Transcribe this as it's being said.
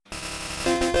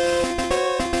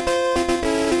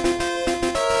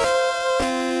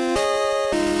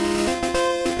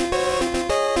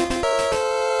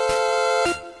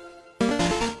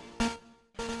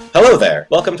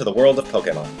Welcome to the world of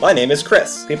Pokemon. My name is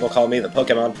Chris. People call me the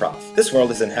Pokemon Prof. This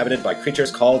world is inhabited by creatures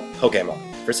called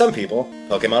Pokemon. For some people,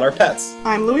 Pokemon are pets.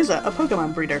 I'm Louisa, a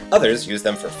Pokemon breeder. Others use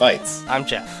them for fights. I'm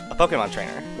Jeff, a Pokemon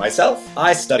trainer. Myself,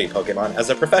 I study Pokemon as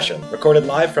a profession. Recorded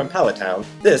live from Palatown,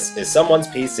 this is Someone's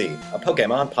PC, a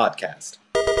Pokemon podcast.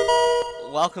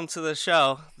 Welcome to the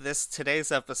show.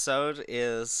 Today's episode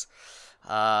is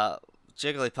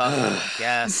Jigglypuff.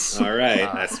 Yes. Alright,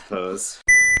 I suppose.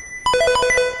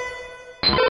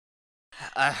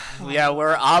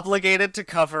 We're obligated to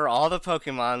cover all the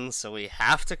Pokemon, so we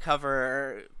have to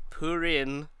cover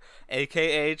Purin,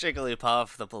 aka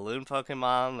Jigglypuff, the balloon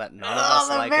Pokemon that none of us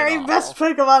like at all. The very best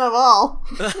Pokemon of all.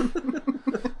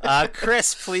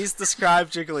 Chris, please describe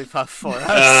Jigglypuff for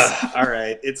us.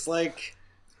 Alright, it's like,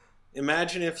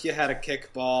 imagine if you had a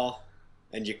kickball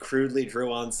and you crudely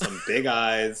drew on some big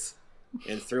eyes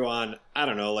and threw on, I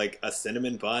don't know, like a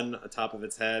cinnamon bun on top of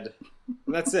its head.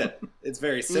 And that's it. It's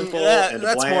very simple and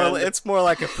bland. It's more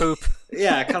like a poop.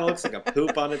 Yeah, it kind of looks like a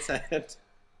poop on its head.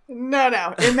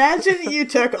 No. Imagine you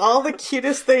took all the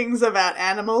cutest things about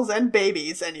animals and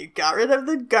babies and you got rid of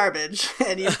the garbage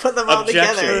and you put them all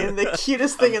together in the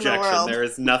cutest thing in the world. There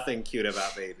is nothing cute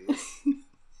about babies.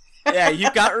 Yeah,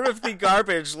 you got rid of the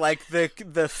garbage, like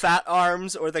the fat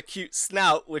arms or the cute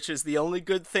snout, which is the only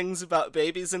good things about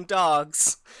babies and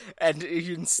dogs, and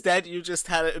instead you just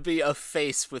had it be a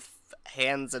face with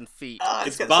hands and feet.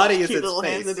 Its body is its little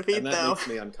face, hands and feet, and that though. makes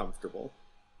me uncomfortable.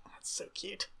 That's so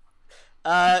cute.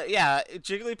 Yeah,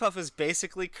 Jigglypuff is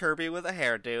basically Kirby with a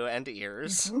hairdo and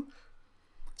ears. Mm-hmm.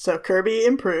 So Kirby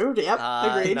improved, yep,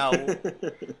 agreed. No.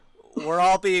 We're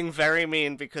all being very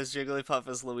mean because Jigglypuff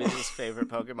is Louisa's favorite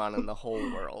Pokemon in the whole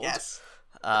world. Yes.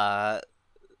 Yeah,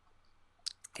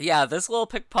 this little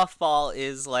Pick Puffball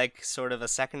is like sort of a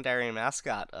secondary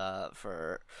mascot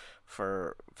for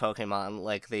Pokemon,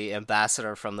 like the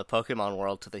ambassador from the Pokemon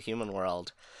world to the human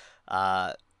world.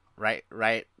 Right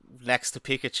next to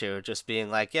Pikachu, just being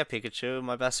like, yeah, Pikachu,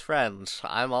 my best friend.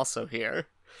 I'm also here.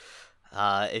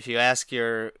 If you ask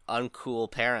your uncool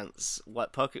parents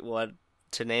what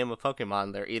to name a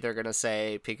Pokemon, they're either going to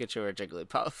say Pikachu or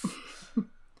Jigglypuff.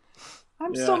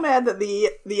 I'm still mad that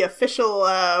the official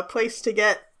place to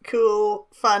get cool,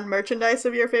 fun merchandise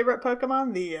of your favorite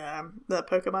Pokemon, the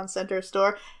Pokemon Center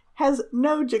store, has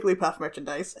no Jigglypuff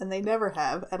merchandise, and they never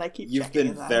have, and I keep You've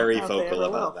checking. been very vocal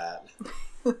about that.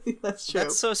 That's true.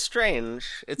 That's so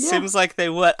strange. It seems like they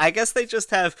would. I guess they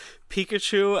just have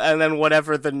Pikachu and then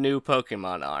whatever the new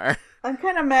Pokemon are. I'm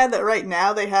kind of mad that right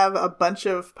now they have a bunch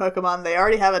of Pokemon they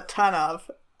already have a ton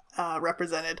of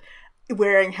represented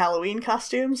wearing Halloween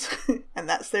costumes, and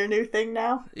that's their new thing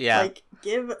now. Yeah. Like,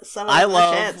 give some of them a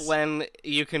chance. I love when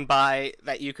you can buy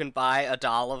a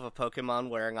doll of a Pokemon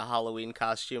wearing a Halloween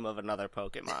costume of another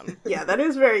Pokemon. Yeah, that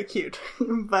is very cute,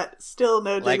 but still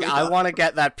no Jigglypuff. Like, I want to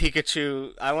get that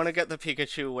Pikachu. I want to get the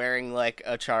Pikachu wearing like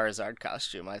a Charizard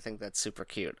costume. I think that's super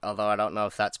cute. Although I don't know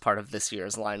if that's part of this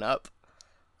year's lineup.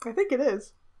 I think it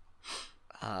is.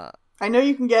 I know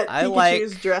you can get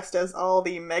Pikachus dressed as all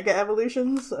the Mega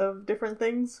Evolutions of different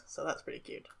things, so that's pretty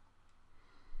cute.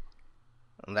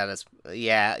 That is,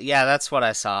 yeah, that's what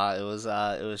I saw. It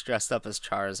was dressed up as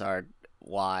Charizard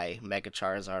Y, Mega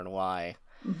Charizard Y,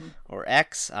 or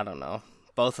X. I don't know.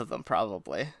 Both of them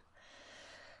probably.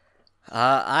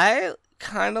 I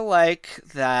kind of like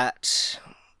that.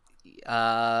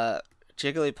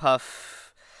 Jigglypuff.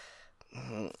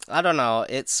 I don't know.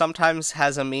 It sometimes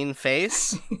has a mean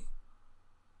face.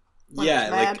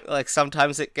 Yeah, like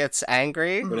sometimes it gets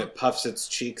angry when it puffs its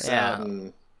cheeks out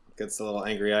and gets the little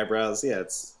angry eyebrows. Yeah,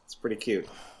 it's pretty cute.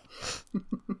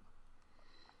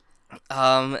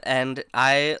 And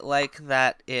I like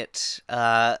that it.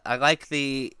 I like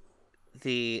the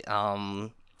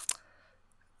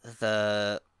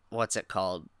what's it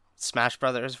called? Smash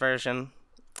Brothers version.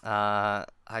 I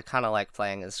kind of like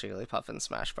playing as Jigglypuff in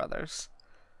Smash Brothers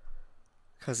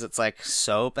because it's like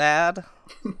so bad.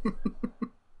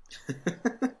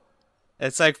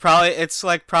 It's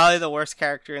probably the worst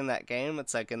character in that game.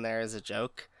 It's like in there as a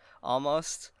joke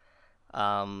almost.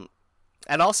 And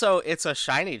also it's a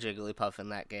shiny Jigglypuff in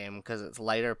that game because it's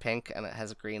lighter pink and it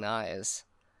has green eyes.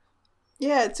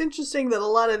 Yeah, it's interesting that a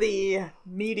lot of the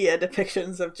media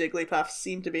depictions of Jigglypuff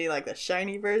seem to be like the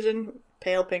shiny version,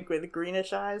 pale pink with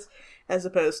greenish eyes, as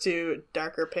opposed to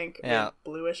darker pink with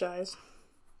bluish eyes,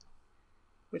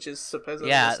 which is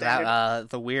supposedly the standard.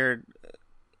 The weird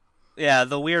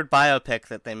biopic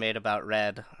that they made about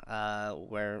Red,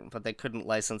 but they couldn't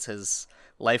license his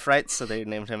life rights, so they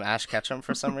named him Ash Ketchum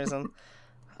for some reason.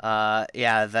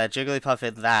 Yeah, the Jigglypuff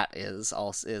in that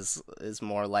is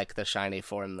more like the shiny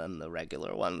form than the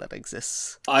regular one that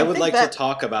exists. I would like to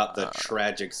talk about the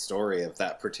tragic story of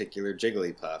that particular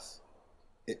Jigglypuff.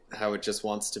 How it just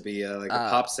wants to be a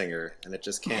pop singer, and it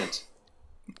just can't.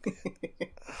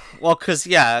 Well, because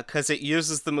it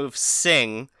uses the move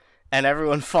Sing, and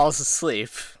everyone falls asleep.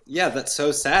 Yeah, that's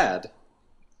so sad.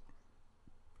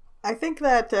 I think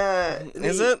that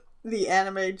is it? The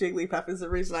anime Jigglypuff is the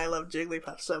reason I love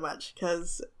Jigglypuff so much,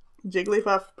 because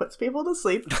Jigglypuff puts people to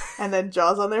sleep and then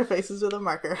draws on their faces with a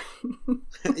marker.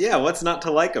 Yeah, what's not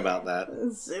to like about that?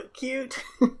 So cute.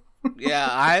 Yeah,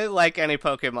 I like any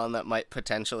Pokemon that might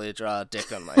potentially draw a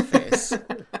dick on my face.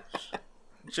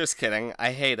 Just kidding,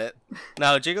 I hate it.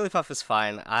 No, Jigglypuff is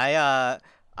fine. I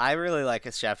really like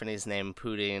its Japanese name,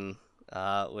 Pudin,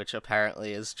 which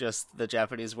apparently is just the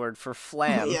Japanese word for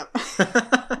flan. Yep.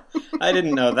 I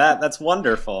didn't know that. That's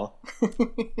wonderful.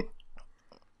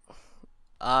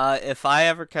 If I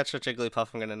ever catch a Jigglypuff,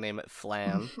 I'm gonna name it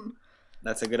Flan.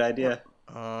 That's a good idea.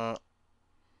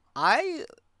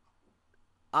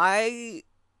 I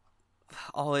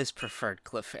always preferred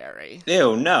Clefairy.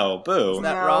 Ew, no, boo. Is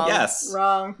that wrong? Yes.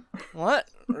 Wrong. What?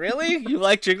 Really? You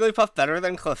like Jigglypuff better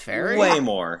than Clefairy? Way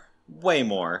more. Way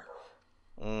more.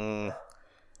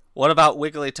 What about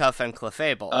Wigglytuff and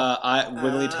Clefable?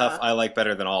 Wigglytuff I like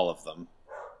better than all of them.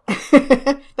 That's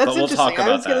we'll interesting. talk about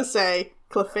I was going that. to say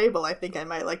Clefable I think I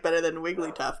might like better than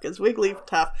Wigglytuff, because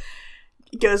Wigglytuff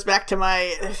goes back to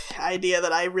my idea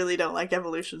that I really don't like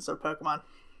evolutions of Pokemon.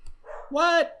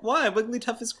 What? Why?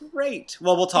 Wigglytuff is great.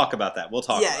 Well, we'll talk about that. We'll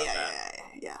talk about that.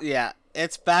 Yeah,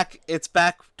 it's back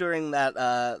during that,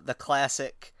 the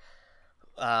classic,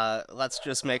 let's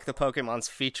just make the Pokemon's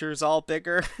features all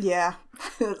bigger. Yeah.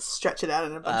 Stretch it out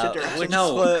in a bunch of directions.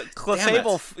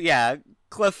 Clefable,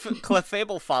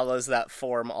 Clefable follows that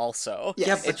form also. Yes.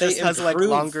 Yeah, but it just has like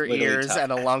longer ears Wigglytuff.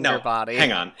 and a longer body.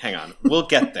 Hang on. We'll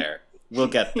get there.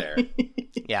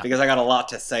 Yeah. Because I got a lot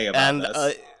to say about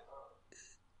this.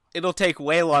 It'll take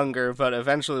way longer, but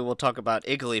eventually we'll talk about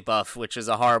Igglybuff, which is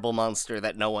a horrible monster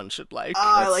that no one should like. Oh,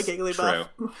 I like Igglybuff.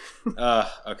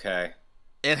 True. Okay.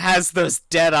 It has those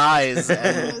dead eyes,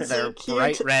 and they're cute.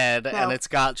 bright red, No. and it's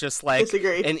got just like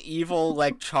Disagree. an evil,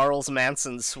 like Charles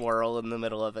Manson swirl in the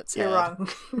middle of its head. You're wrong.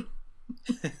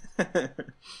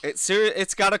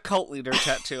 It's got a cult leader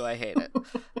tattoo. I hate it.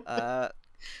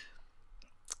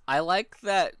 I like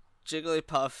that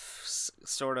Jigglypuff's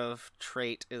sort of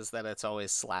trait is that it's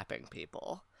always slapping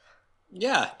people.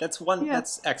 Yeah, that's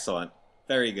excellent.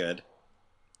 Very good.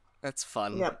 That's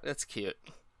fun. Yep. It's cute.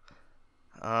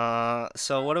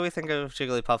 So what do we think of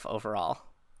Jigglypuff overall?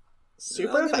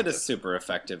 Super I'll give effective. it a super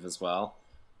effective as well.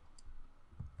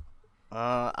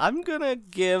 I'm gonna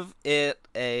give it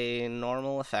a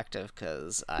normal effective,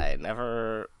 because I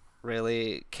never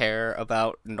really care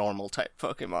about normal type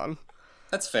Pokemon.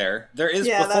 That's fair. There is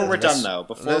Yeah, we're done,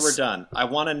 I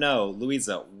want to know,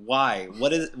 Louisa, why?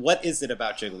 What is it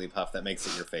about Jigglypuff that makes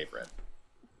it your favorite?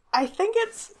 I think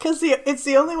it's because it's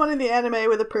the only one in the anime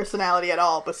with a personality at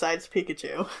all besides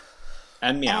Pikachu.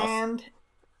 And Meowth.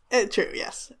 And true,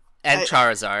 yes. And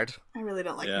Charizard. I really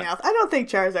don't like Yeah. Meowth. I don't think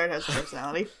Charizard has a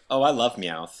personality. Oh, I love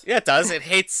Meowth. Yeah, it does. It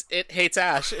hates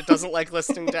Ash. It doesn't like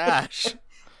listening to Ash.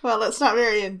 Well, that's not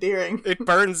very endearing. It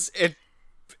burns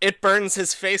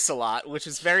his face a lot, which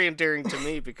is very endearing to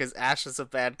me because Ash is a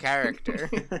bad character.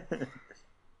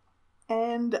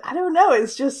 And I don't know,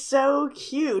 it's just so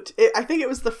cute. I think it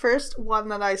was the first one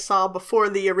that I saw before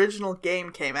the original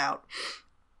game came out.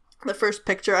 The first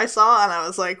picture I saw, and I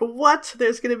was like, what?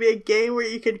 There's going to be a game where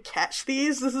you can catch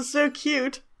these? This is so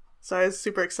cute. So I was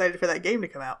super excited for that game to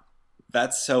come out.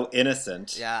 That's so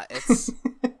innocent. Yeah,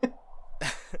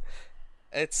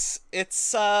 I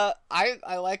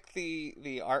like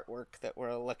the artwork that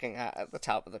we're looking at the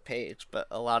top of the page, but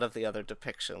a lot of the other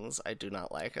depictions I do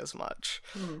not like as much.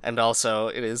 And also,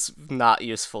 it is not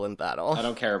useful in battle. I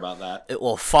don't care about that. It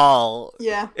will fall.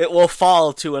 Yeah. It will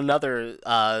fall to another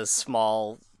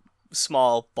small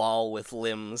ball with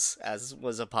limbs, as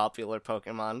was a popular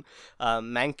Pokemon.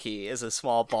 Mankey is a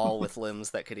small ball with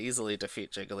limbs that could easily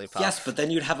defeat Jigglypuff. Yes, but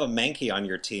then you'd have a Mankey on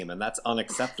your team, and that's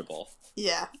unacceptable.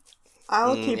 Yeah.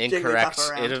 I'll keep Incorrect.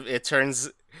 Jigglypuff around.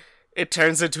 It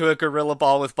turns into a gorilla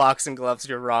ball with boxing gloves.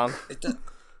 You're wrong. It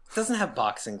doesn't have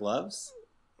boxing gloves.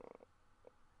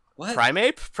 What?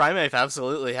 Primeape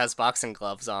absolutely has boxing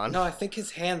gloves on. No, I think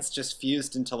his hands just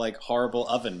fused into, like, horrible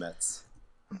oven mitts.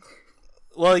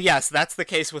 Well, yes, that's the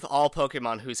case with all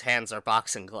Pokemon whose hands are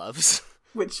boxing gloves.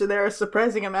 Which there are a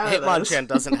surprising amount of those. Hitmonchan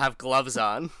doesn't have gloves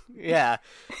on. Yeah.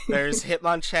 There's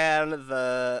Hitmonchan,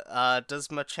 does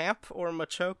Machamp or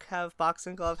Machoke have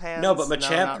boxing glove hands? No, but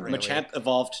not really. Machamp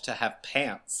evolved to have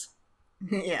pants.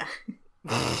 Yeah.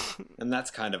 And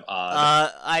that's kind of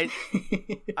odd.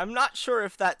 I'm not sure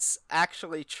if that's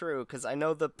actually true, because I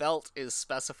know the belt is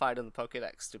specified in the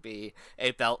Pokédex to be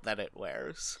a belt that it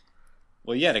wears.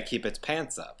 Well, yeah, to keep its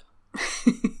pants up.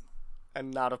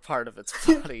 And not a part of its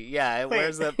body. Yeah, it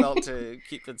wears that belt to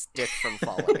keep its dick from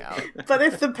falling out. But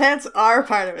if the pants are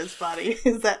part of its body,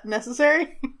 is that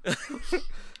necessary?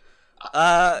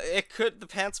 It could. The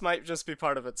pants might just be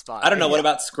part of its body. I don't know. What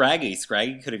about Scraggy?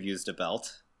 Scraggy could have used a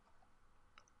belt.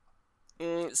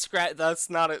 That's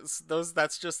not its.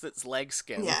 That's just its leg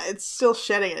skin. Yeah, it's still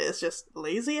shedding it. It's just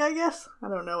lazy, I guess. I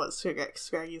don't know what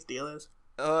Scraggy's deal is.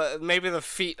 Maybe the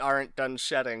feet aren't done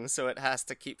shedding, so it has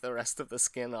to keep the rest of the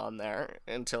skin on there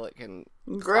until it can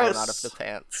climb out of the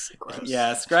pants. Gross.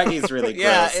 Yeah, Scraggy's really gross.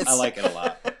 Yeah, I like it a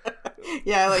lot.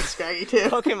 Yeah, I like Scraggy too.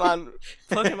 Pokemon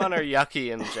are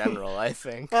yucky in general, I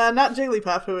think. Not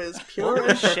Jigglypuff, who is pure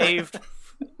and shaved.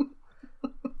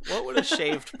 What would a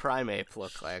shaved Primeape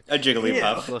look like? A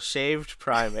Jigglypuff. Well, shaved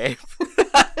Primeape.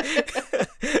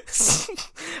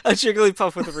 A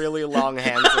Jigglypuff with really long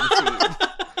hands and feet.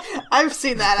 I've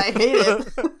seen that. I hate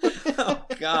it. Oh,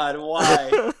 God,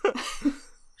 why?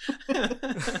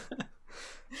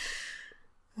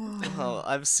 Oh,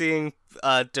 I've seen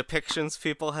depictions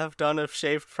people have done of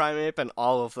shaved Primeape, and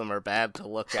all of them are bad to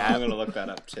look at. I'm going to look that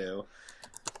up, too.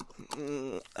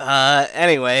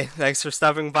 Anyway, thanks for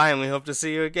stopping by, and we hope to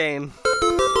see you again.